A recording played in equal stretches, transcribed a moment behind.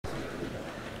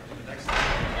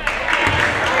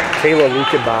Kayla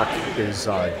Lukenbach is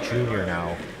a junior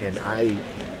now, and I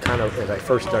kind of, as I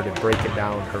first started breaking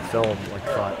down her film, like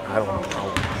thought, I don't know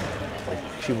how, like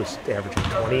she was averaging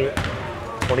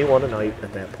 21 a night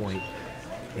at that point,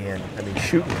 and I mean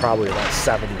shooting probably about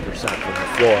 70% from the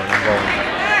floor, and I'm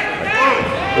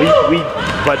going,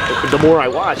 but the more I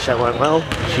watched, I went, well,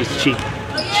 she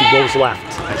goes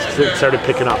left. I started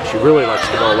picking up. She really likes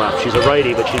to go left. She's a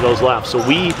righty, but she goes left. So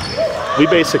we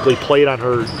basically played on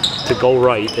her to go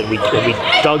right, and we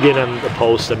dug in on the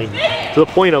post. I mean, to the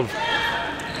point of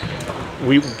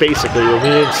we basically, when we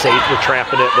didn't say we're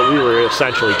trapping it, but we were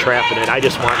essentially trapping it. I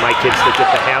just want my kids to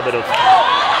get the habit of,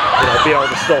 you know, being able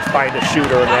to still find a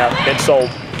shooter and that. And so,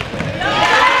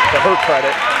 to her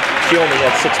credit, she only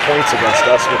had 6 points against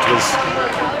us, which was,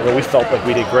 you know, we felt like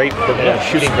we did great. But they had a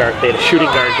shooting guard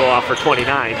go off for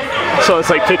 29. So it's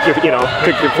like pick your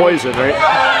poison, right?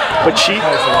 But she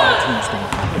has a lot of teams don't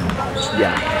have it.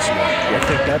 Yeah. I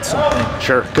think that's something.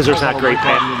 Sure, because there's not great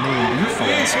pass.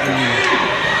 Defense. I mean,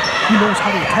 he knows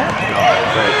how to attack the guy.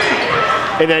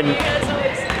 Right. And then.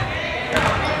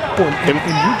 Well, and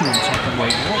you're doing something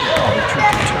right now that probably two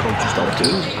teams coaches don't do.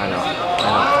 I know.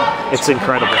 It's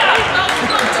incredible. I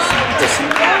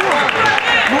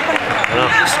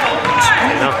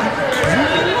know.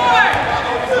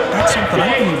 That's something I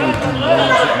can even do when I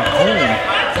was at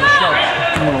home.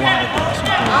 Doing a lot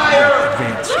of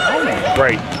advanced scouting.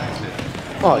 Right.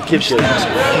 Oh, it gives you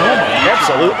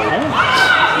absolutely.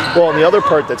 Well, and the other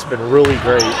part that's been really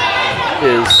great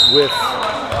is with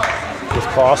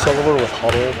crossover, with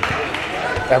Huddle,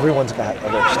 everyone's got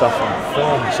other stuff on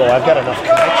film, so I've got enough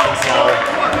connections now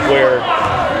where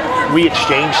we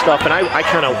exchange stuff, and I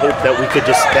kind of hope that we could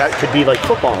that could be like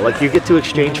football, like you get to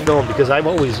exchange film, because I've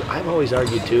always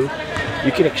argued too,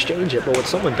 you can exchange it, but what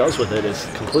someone does with it is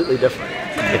completely different.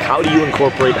 Like, how do you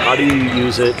incorporate, how do you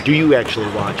use it, do you actually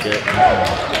watch it?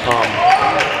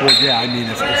 Well, yeah, I mean,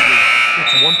 it's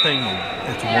one thing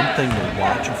to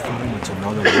watch a film, it's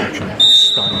another to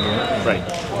study it. Right.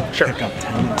 Sure. Pick up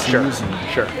tendencies.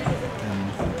 Sure.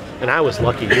 And I was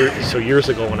lucky years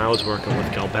ago when I was working with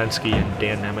Galbensky and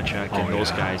Dan Nemechek and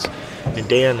those guys. And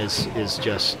Dan is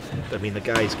just, I mean, the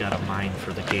guy's got a mind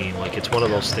for the game. Like, it's one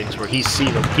of those things where he's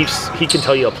seen them, he can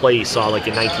tell you a play he saw like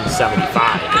in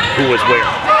 1975 who was where.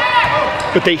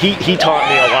 But he taught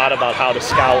me a lot about how to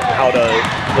scout, how to,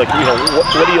 like, you know,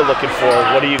 what are you looking for?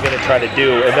 What are you going to try to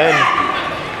do? And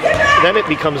then it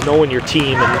becomes knowing your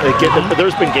team, and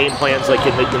there's been game plans like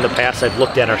in the past I've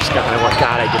looked at our scout and I'm like,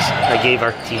 God, I gave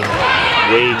our team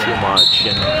way too much,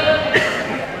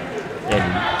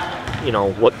 and you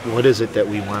know, what is it that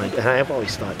we wanted? And I've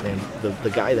always thought, man,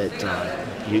 the guy that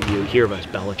you hear about is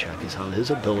Belichick, is how his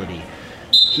ability,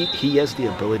 he has the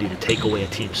ability to take away a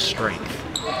team's strength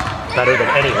better than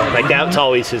anyone. Like, that's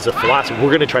always his philosophy. We're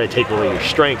going to try to take away your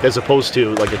strength as opposed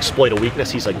to like exploit a weakness.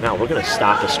 He's like, no, we're going to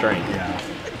stop a strength.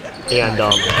 And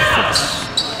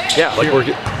yeah, like we're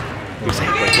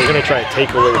going to try to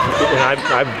take away. And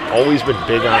I've always been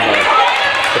big on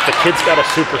if the kid's got a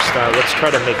superstar, let's try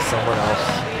to make someone else.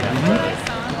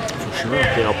 For sure.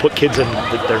 You know, put kids in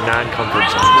their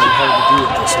non-comfort zones. It's really hard to do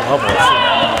at this level.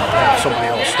 Have somebody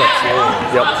else step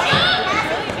forward. Yep.